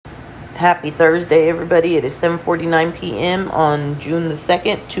Happy Thursday, everybody. It is 7:49 p.m. on June the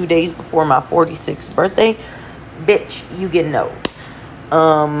 2nd, 2 days before my 46th birthday. Bitch, you getting old.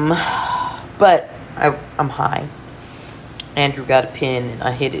 But I'm high. Andrew got a pin and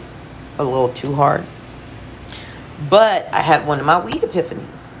I hit it a little too hard. But I had one of my weed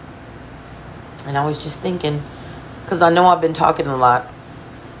epiphanies. And I was just thinking, because I know I've been talking a lot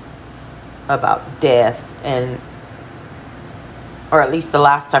about death, or at least the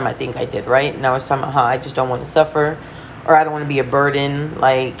last time I think I did, right? And I was talking about how I just don't want to suffer, or I don't want to be a burden.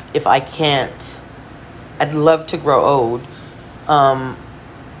 Like, if I can't, I'd love to grow old, but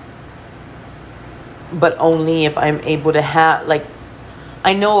only if I'm able to have, like,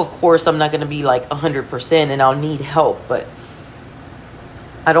 I know, of course, I'm not going to be like 100% and I'll need help, but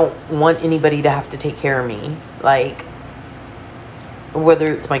I don't want anybody to have to take care of me. Like,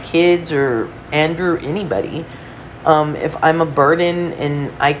 whether it's my kids or Andrew or anybody. If I'm a burden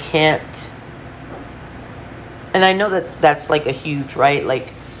and I can't, and I know that that's like a huge, right? Like,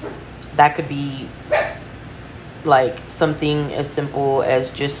 that could be like something as simple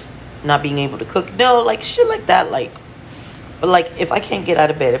as just not being able to cook. No, like shit like that. Like, but like if I can't get out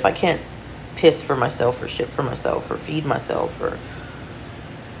of bed, if I can't piss for myself or shit for myself or feed myself or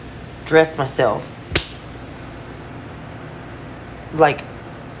dress myself, like,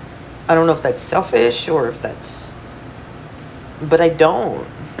 I don't know if that's selfish or if that's, but I don't.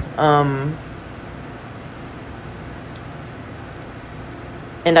 And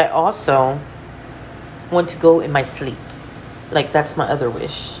I also want to go in my sleep. Like, that's my other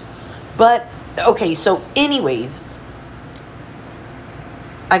wish. But, okay, so anyways,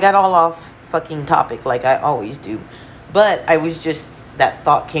 I got all off fucking topic like I always do. But I was just, that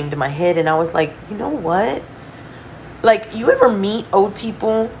thought came to my head and I was like, you know what? Like, you ever meet old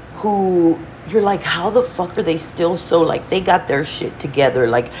people who you're like, how the fuck are they still so, like, they got their shit together?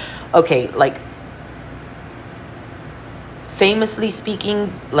 Like, okay, like, famously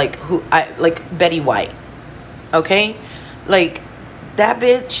speaking, like, like Betty White, okay? Like, that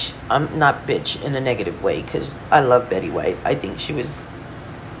bitch, I'm not bitch in a negative way, because I love Betty White. I think she was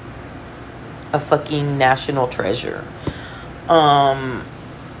a fucking national treasure. But,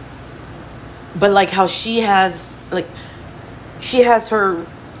 like, how she has, like, she has her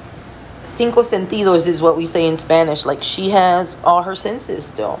cinco sentidos is what we say in Spanish. Like, she has all her senses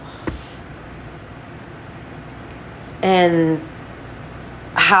still. And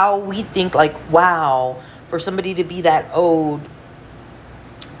how we think, like, wow, for somebody to be that old,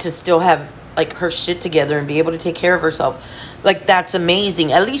 to still have, like, her shit together and be able to take care of herself, like, that's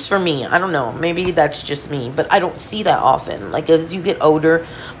amazing. At least for me. I don't know. Maybe that's just me. But I don't see that often. Like, as you get older,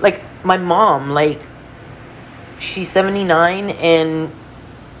 like, my mom, like, she's 79 and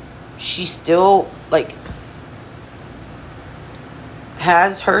she still, like,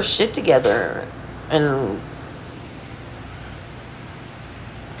 has her shit together. And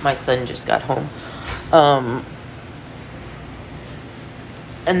my son just got home.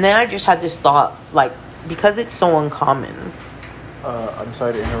 And then I just had this thought, like, because it's so uncommon. I'm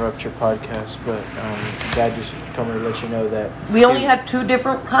sorry to interrupt your podcast, but Dad just told me to let you know that We only had two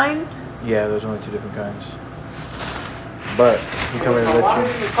different kinds? Yeah, there's only two different kinds. But he told me to let you.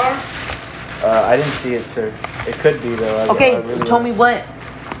 I didn't see it, sir. It could be though. Okay, I really you told me what?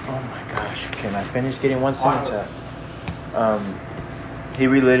 Oh my gosh! Can I finish getting one sentence out? He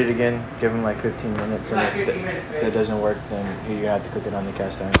relit it again. Give him like 15 minutes, and if that doesn't work, then you have to cook it on the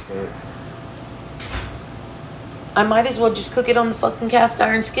cast iron skillet. I might as well just cook it on the fucking cast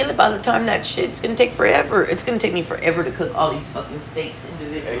iron skillet. By the time that shit's gonna take forever. It's gonna take me forever to cook all these fucking steaks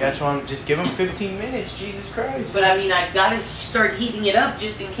individually. Hey, that's why just give him 15 minutes. Jesus Christ! But I mean, I gotta start heating it up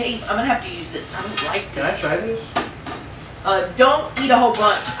just in case. I'm gonna have to use this. I don't like this. Can I try this? Don't eat a whole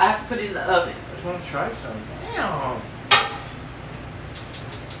bunch. I have to put it in the oven. I just want to try some. Damn.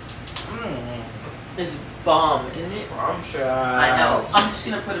 This is bomb, isn't it? I'm sure. I know. I'm just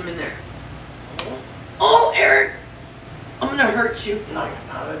gonna put them in there. Oh, Eric! I'm gonna hurt you. No, you're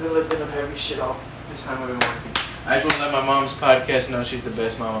not. I've been lifting up heavy shit all this time I've been working. I just want to let my mom's podcast know she's the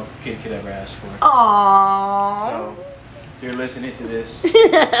best mom a kid could ever ask for. Aww. So, if you're listening to this.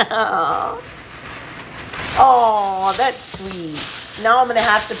 Oh, that's sweet. Now I'm gonna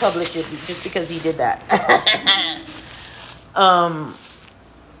have to publish it just because he did that.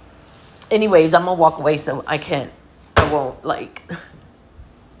 Anyways, I'm gonna walk away so I won't, like.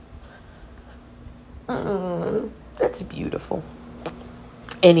 That's beautiful.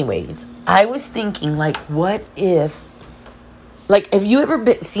 Anyways, I was thinking, like, what if, like, have you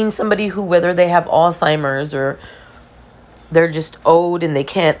ever seen somebody who, whether they have Alzheimer's or they're just old and they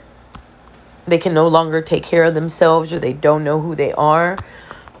can no longer take care of themselves, or they don't know who they are,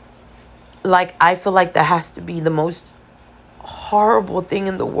 Like, I feel like that has to be the most horrible thing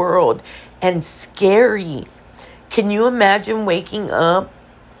in the world and scary. Can you imagine waking up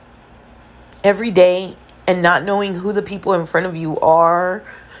every day and not knowing who the people in front of you are?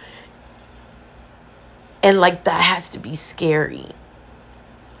 And like, that has to be scary.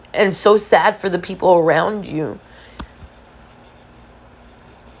 And so sad for the people around you.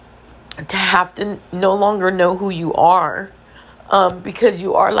 To have to no longer know who you are. Because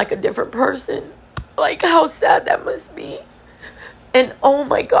you are like a different person. Like, how sad that must be. And oh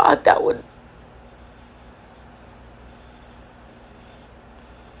my God, that would...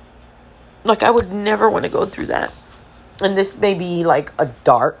 Like, I would never want to go through that. And this may be like a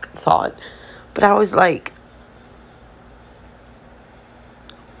dark thought. But I was like...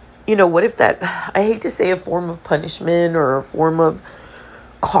 You know, what if that... I hate to say a form of punishment or a form of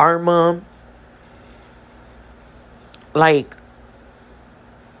karma. Like...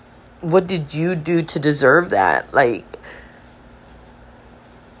 What did you do to deserve that? Like,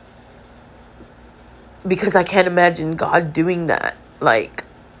 because I can't imagine God doing that. Like,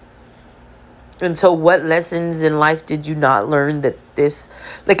 and so what lessons in life did you not learn that this,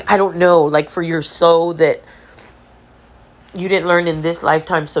 like, I don't know, like for your soul that you didn't learn in this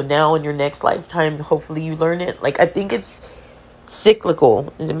lifetime. So now in your next lifetime, hopefully you learn it. Like, I think it's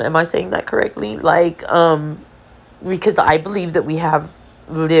cyclical. Am I saying that correctly? Like, because I believe that we have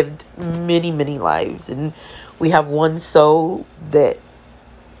lived many lives, and we have one soul that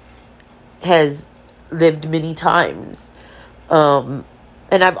has lived many times, and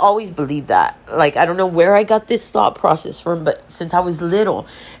I've always believed that. Like, I don't know where I got this thought process from, but since I was little,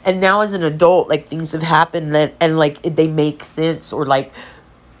 and now as an adult, like, things have happened and like they make sense, or like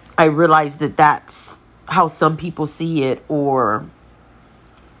I realize that that's how some people see it, or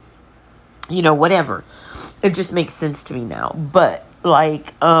you know, whatever. It just makes sense to me now. But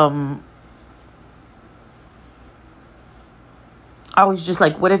like, I was just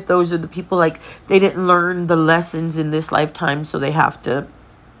like, what if those are the people, like, they didn't learn the lessons in this lifetime, so they have to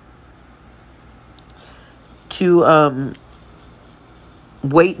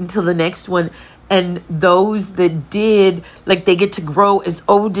wait until the next one. And those that did, like, they get to grow as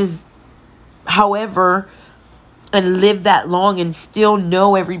old as however and live that long and still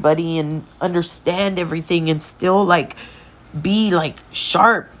know everybody and understand everything and still like be like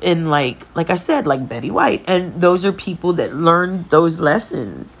sharp and like I said, like Betty White. And those are people that learned those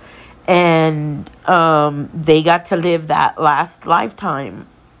lessons, and they got to live that last lifetime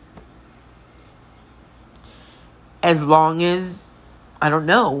as long as, I don't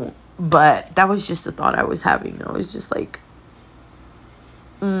know, but that was just a thought I was having. I was just like,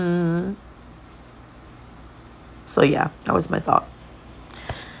 so yeah, that was my thought.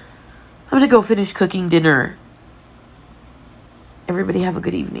 I'm gonna go finish cooking dinner. Everybody have a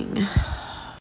good evening.